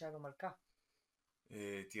אותי לפגישה עם המלכה.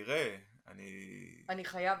 תראה, אני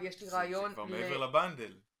חייב, יש לי רעיון. זה כבר מעבר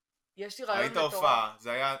לבנדל. יש לי רעיון היית הופעה,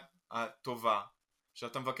 זה היה הטובה,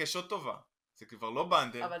 שאתה מבקש עוד טובה. זה כבר לא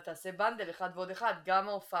בנדל. אבל תעשה בנדל אחד ועוד אחד, גם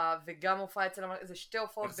ההופעה וגם ההופעה אצל זה שתי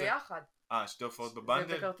הופעות ביחד. שתי הופעות בבנדל?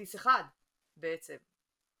 זה בכרטיס אחד, בעצם.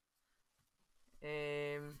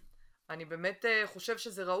 אני באמת חושב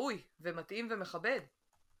שזה ראוי ומתאים ומכבד.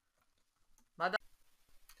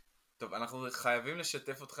 טוב, אנחנו חייבים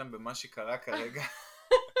לשתף אתכם במה שקרה כרגע.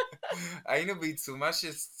 היינו בעיצומה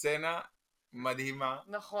של סצנה מדהימה.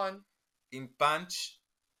 נכון. עם פאנץ'.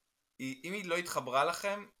 אם היא לא התחברה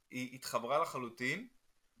לכם, היא התחברה לחלוטין.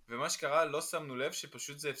 ומה שקרה, לא שמנו לב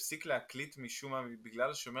שפשוט זה הפסיק להקליט משום מה,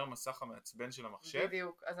 בגלל השומר מסך המעצבן של המחשב.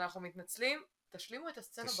 בדיוק. אז אנחנו מתנצלים. תשלימו את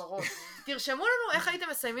הסצנה בראש. תרשמו לנו איך הייתם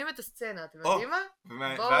מסיימים את הסצנה, אתם יודעים מה?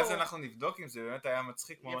 ואז אנחנו נבדוק אם זה באמת היה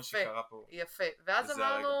מצחיק כמו מה שקרה פה. יפה, ואז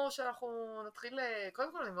אמרנו שאנחנו נתחיל,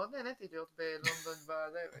 קודם כל אני מאוד נהניתי להיות בלונדון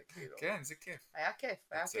בזה, וכאילו. כן, זה כיף. היה כיף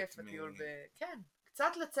בטיול, כן,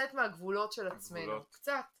 קצת לצאת מהגבולות של עצמנו,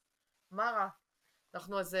 קצת, מה רע?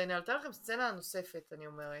 אנחנו אז נאלתר לכם סצנה נוספת, אני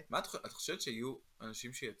אומרת. מה את חושבת שיהיו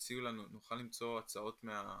אנשים שיציעו לנו, נוכל למצוא הצעות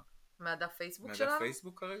מהדף פייסבוק שלנו? מהדף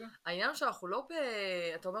פייסבוק כרגע? העניין שאנחנו לא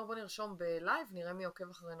אתה אומר בוא נרשום בלייב, נראה מי עוקב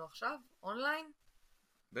אחרינו עכשיו, אונליין?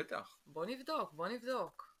 בטח. בוא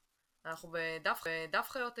נבדוק. אנחנו בדף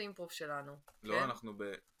חיות האימפרוב שלנו. לא, כן? אנחנו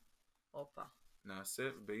אופה.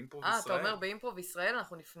 נעשה באימפרוב ישראל. אתה אומר באימפרוב ישראל,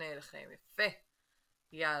 אנחנו נפנה אליכם. יפה.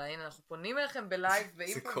 יאללה, הנה, אנחנו פונים אליכם בלייב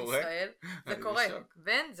באימפרוב ישראל. זה קורה.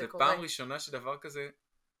 בן, זה קורה. זה פעם ראשונה שדבר כזה.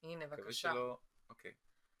 הנה, בבקשה. אוקיי.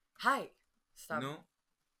 היי. סתם. נו.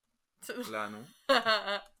 לנו.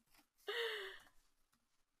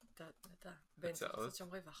 בן, צריך לעשות שם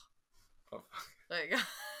רווח. אופה. רגע.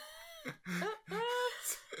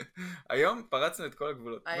 היום פרצנו את כל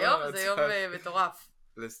הגבולות. היום זה יום מטורף.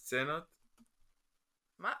 לסצנות.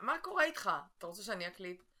 מה קורה איתך? אתה רוצה שאני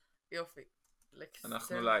אקליט? יופי.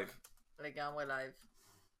 אנחנו לייב. לגמרי לייב.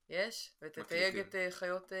 יש? ותתייג את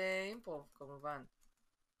חיות אימפרוב, כמובן.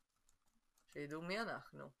 שידעו מי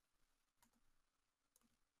אנחנו.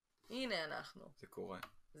 הנה אנחנו.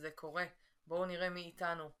 זה קורה. בואו נראה מי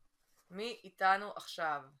איתנו. מי איתנו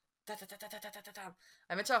עכשיו.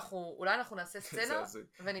 האמת אולי אנחנו נעשה סצנה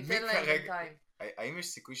וניתן להם בינתיים. האם יש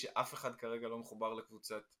סיכוי שאף אחד כרגע לא מחובר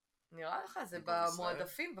לקבוצת? נראה לך, זה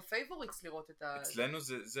במועדפים, בפייבוריטס לראות את אצלנו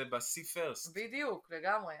זה ב-C first. בדיוק,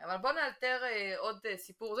 לגמרי. אבל בוא נאלתר עוד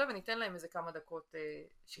סיפור זה וניתן להם איזה כמה דקות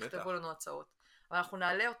שיכתבו לנו הצעות. אבל אנחנו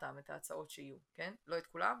נעלה אותם, את ההצעות שיהיו, כן? לא את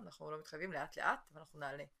כולם, אנחנו לא מתחייבים לאט לאט, אבל אנחנו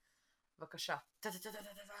נעלה. בבקשה.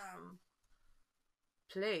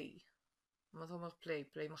 פליי. מה אתה אומר פליי?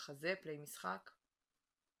 פליי מחזה? פליי משחק?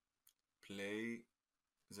 פליי,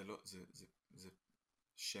 זה לא, זה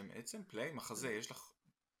שם עצם? פליי? מחזה, יש לך...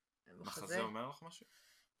 מחזה אומר לך משהו?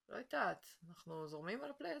 לא יודעת, אנחנו זורמים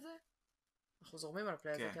על הפליי הזה? אנחנו זורמים על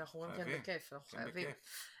הפליי הזה, כי אנחנו רואים כן בכיף, אנחנו חייבים.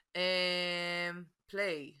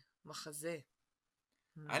 פליי, מחזה.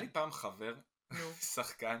 היה לי פעם חבר,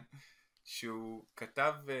 שחקן, שהוא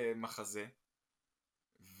כתב מחזה,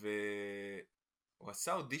 והוא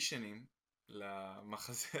עשה אודישנים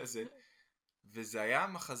למחזה הזה, וזה היה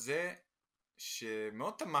מחזה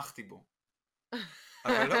שמאוד תמכתי בו.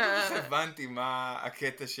 אבל לא כל כך הבנתי מה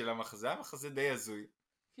הקטע של המחזה, היה מחזה די הזוי.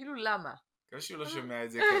 כאילו למה? כמו שהוא לא שומע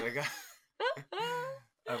את זה כרגע.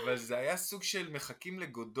 אבל זה היה סוג של מחכים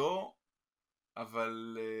לגודו,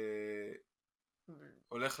 אבל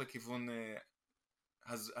הולך לכיוון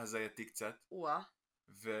הזייתי קצת.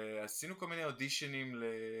 ועשינו כל מיני אודישנים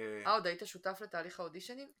עוד היית שותף לתהליך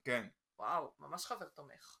האודישנים? כן. וואו, ממש חבר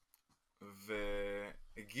תומך.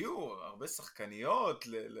 והגיעו הרבה שחקניות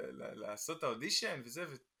לעשות את האודישן וזה,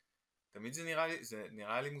 ותמיד זה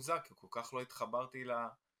נראה לי מוזר, כי כל כך לא התחברתי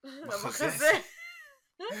למחזה.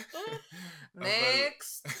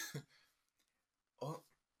 נקסט.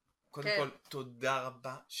 קודם כל, תודה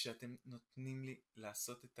רבה שאתם נותנים לי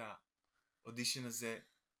לעשות את האודישן הזה.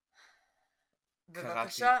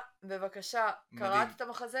 בבקשה, קראת את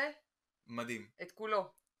המחזה? מדהים. את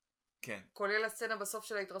כולו? כן. כולל הסצנה בסוף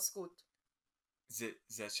של ההתרסקות?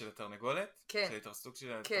 זה של התרנגולת? כן. של ההתרסקות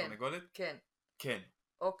של התרנגולת? כן. כן.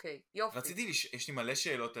 אוקיי, יופי. יש לי מלא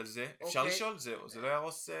שאלות על זה. אפשר לשאול? זה לא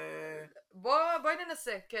ירוס... בואי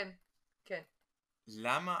ננסה, כן. כן.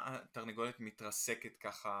 למה התרנגולת מתרסקת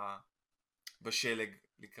ככה בשלג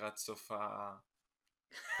לקראת סוף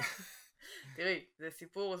תראי, זה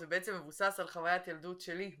סיפור, זה בעצם מבוסס על חוויית ילדות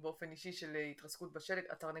שלי באופן אישי של התרסקות בשלג.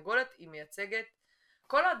 התרנגולת היא מייצגת,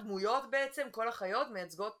 כל הדמויות בעצם, כל החיות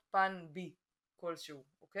מייצגות פן בי כלשהו,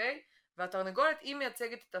 אוקיי? והתרנגולת היא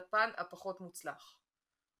מייצגת את הפן הפחות מוצלח,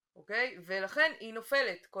 אוקיי? ולכן היא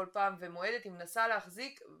נופלת כל פעם ומועדת, היא מנסה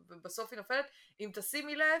להחזיק, ובסוף היא נופלת. אם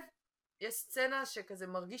תשימי לב, יש סצנה שכזה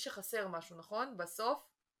מרגיש שחסר משהו, נכון? בסוף.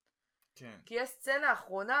 כן. כי יש סצנה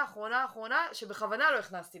אחרונה, שבכוונה לא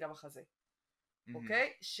הכנסתי למחזה.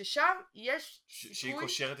 אוקיי? ששם יש סיכוי... שהיא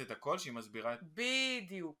קושרת את הכל, שהיא מסבירה את...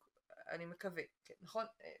 בדיוק. אני מקווה. כן, נכון?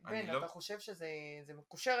 בן, לא... אתה חושב שזה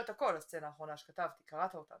מקושר את הכל, הסצנה האחרונה שכתבתי.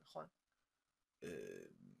 קראת אותה, נכון?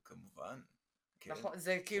 כמובן. כן, נכון,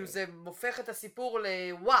 זה כן. כאילו זה הופך את הסיפור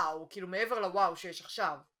לוואו, כאילו מעבר לוואו שיש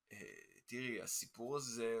עכשיו. תראי, הסיפור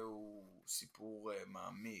הזה הוא סיפור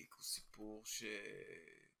מעמיק, הוא סיפור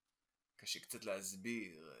שקשה קצת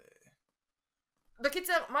להסביר.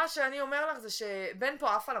 בקיצר, מה שאני אומר לך זה שבן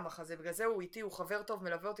פה עף על המחזה, בגלל זה הוא איתי, הוא חבר טוב,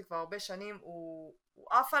 מלווה אותי כבר הרבה שנים, הוא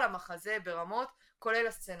עף על המחזה ברמות, כולל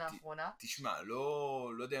הסצנה האחרונה. תשמע, לא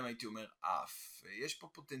יודע אם הייתי אומר עף, יש פה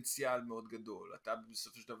פוטנציאל מאוד גדול, אתה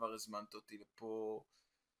בסופו של דבר הזמנת אותי לפה,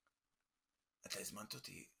 אתה הזמנת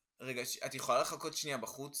אותי, רגע, את יכולה לחכות שנייה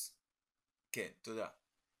בחוץ? כן, תודה.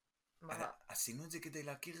 עשינו את זה כדי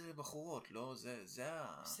להכיר בחורות, לא? זה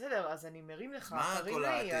ה... בסדר, אז אני מרים לך, מה הכל,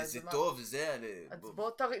 זה טוב, זה... אז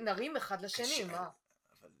בוא נרים אחד לשני, מה?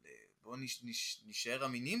 אבל בוא נשאר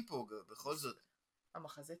אמינים פה, בכל זאת.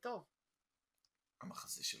 המחזה טוב.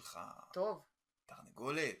 המחזה שלך... טוב.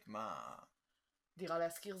 תרנגולת, מה... דירה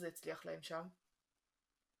להזכיר זה הצליח להם שם.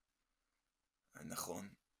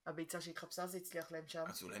 נכון. הביצה שהתחפשה זה הצליח להם שם.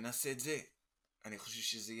 אז אולי נעשה את זה. אני חושב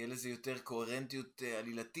שזה יהיה לזה יותר קוהרנטיות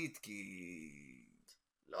עלילתית, כי...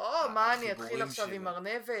 לא, מה אני אתחיל עכשיו עם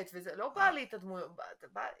ארנבת וזה... לא בא לי את הדמויות...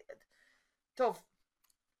 טוב.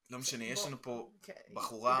 לא משנה, יש לנו פה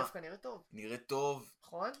בחורה... היא דווקא נראית טוב. נראית טוב.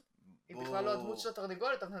 נכון? היא בכלל לא הדמות של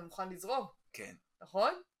התרנגולת, אבל אני מוכן לזרום. כן.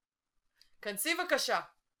 נכון? כנסי בבקשה.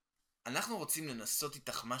 אנחנו רוצים לנסות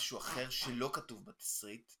איתך משהו אחר שלא כתוב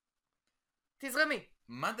בתסריט. תזרמי.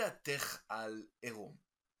 מה דעתך על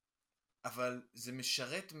עירום? אבל זה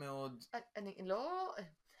משרת מאוד... אני לא...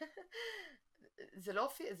 זה לא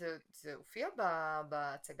הופיע, זה הופיע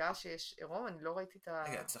בהצגה שיש עירום, אני לא ראיתי את ה...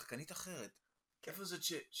 רגע, את שחקנית אחרת. איפה זאת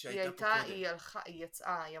שהייתה פה קודם? היא הלכה, היא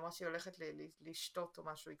יצאה, היא אמרה שהיא הולכת לשתות או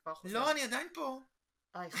משהו, היא כבר חוזרת. לא, אני עדיין פה.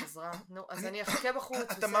 היא חזרה. נו, אז אני אחכה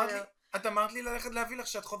בחוץ, בסדר. את אמרת לי ללכת להביא לך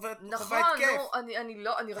שאת חווה את כיף. נכון, נו, אני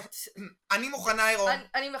לא, אני מוכנה עירום.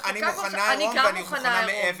 אני מוכנה עירום ואני מוכנה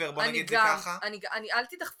מעבר, בוא נגיד זה ככה. אל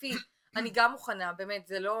תדחפי, אני גם מוכנה,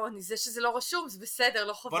 באמת, זה שזה לא רשום, זה בסדר,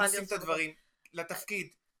 לא חובה. בוא נשים את הדברים.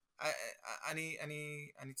 לתפקיד,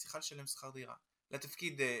 אני צריכה לשלם שכר דירה.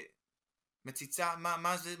 לתפקיד מציצה,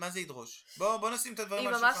 מה זה ידרוש? בוא נשים את הדברים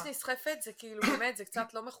על שלך. היא ממש נסחפת, זה כאילו באמת, זה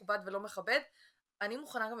קצת לא מכובד ולא מכבד. אני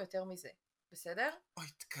מוכנה גם יותר מזה, בסדר? אוי,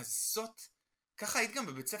 את כזאת. ככה היית גם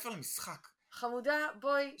בבית ספר למשחק. חמודה,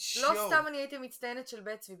 בואי. לא סתם אני הייתי מצטיינת של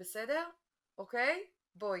בית צבי, בסדר? אוקיי?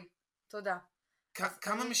 בואי. תודה.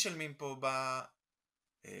 כמה משלמים פה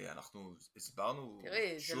אנחנו הסברנו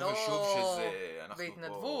שוב לא... ושוב שזה...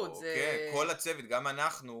 בהתנדבות, זה... כן, כל הצוות, גם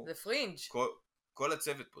אנחנו. זה פרינג'. כל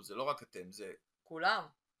הצוות פה, זה לא רק אתם, זה... כולם.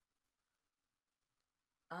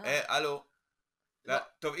 הלו.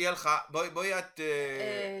 טוב, היא הלכה, בואי את...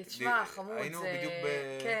 תשמע, חמוד, היינו בדיוק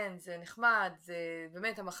כן, זה נחמד, זה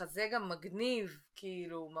באמת, המחזה גם מגניב,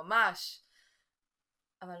 כאילו, ממש.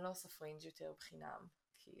 אבל אני לא עושה פרינג' יותר בחינם,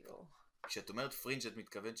 כאילו... כשאת אומרת פרינג' את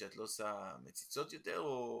מתכוונת שאת לא עושה מציצות יותר,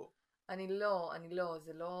 או... אני לא,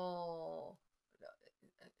 זה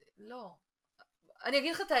לא. אני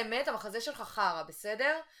אגיד לך את האמת, המחזה שלך חרא,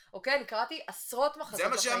 בסדר? אוקיי, אני קראתי עשרות מחזות זה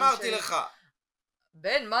מה שאמרתי לך.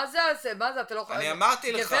 בן, מה זה? אתה לא... אני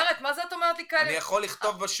אמרתי לך. גברת, מה זה את אומרת לי כאלה? אני יכול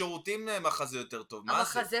לכתוב בשירותים מחזה יותר טוב, מה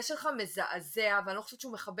זה? המחזה שלך מזעזע, ואני לא חושבת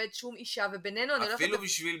שהוא מכבד שום אישה, ובינינו אני הולכת... אפילו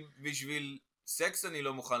בשביל סקס אני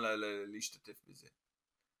לא מוכן להשתתף בזה.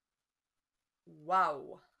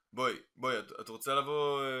 וואו. בואי, את רוצה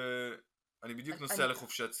לבוא... אני בדיוק נוסע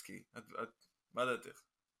לחופשת סקי. מה דעתך?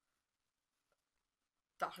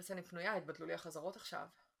 תכלס אני פנויה, התבטלו לי החזרות עכשיו.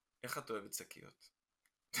 איך את אוהבת שקיות?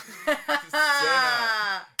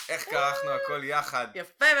 סצנה, איך קרחנו הכל יחד.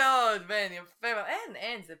 יפה מאוד, בן, יפה מאוד.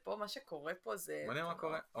 אין, זה פה, מה שקורה פה זה... בוא נראה מה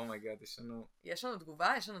קורה. אומייגאד, יש לנו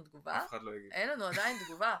תגובה? אף אחד לא יגיד. אין לנו עדיין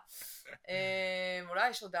תגובה. אולי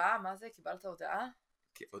יש הודעה, מה זה? קיבלת הודעה?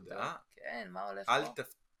 הודעה? כן, מה הולך פה?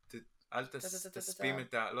 אל תספים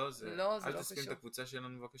את ה... לא, זה... אל תספים את הקבוצה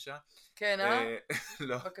שלנו בבקשה. כן,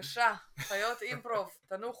 לא. בבקשה, חיות אימפרוב,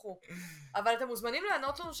 תנוחו. אבל אתם מוזמנים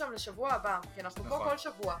לענות לנו שם לשבוע הבא, כי אנחנו פה כל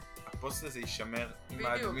שבוע. הפוסט הזה יישמר עם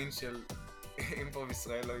האדמין של אימפרוב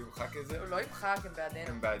ישראל לא ימחק את זה. הוא לא ימחק, הם בעדינו.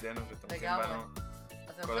 הם בעדינו ותומכים בנו.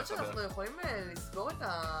 אז אני חושבת שאנחנו יכולים לסגור את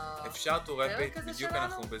הפרק אפשר טורפית, בדיוק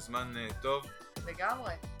אנחנו בזמן טוב.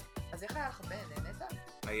 לגמרי. אז איך היה לך בן? נהנית?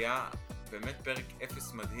 היה באמת פרק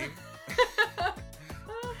 0 מדהים.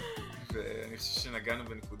 ואני חושב שנגענו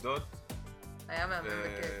בנקודות. היה מהמם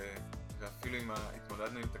וכיף. ואפילו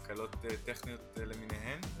התמודדנו עם תקלות טכניות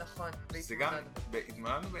למיניהן. נכון, זה גם,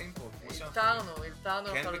 התמודדנו באימפרו, כמו שאנחנו. הלתרנו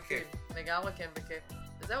כן לחלוטין. לגמרי כן בכיף.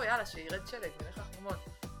 וזהו, יאללה, שירד שלג, נלך לחרמון.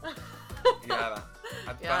 יאללה,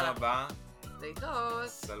 עד פעם הבאה. להתראות.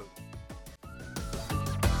 סלוט.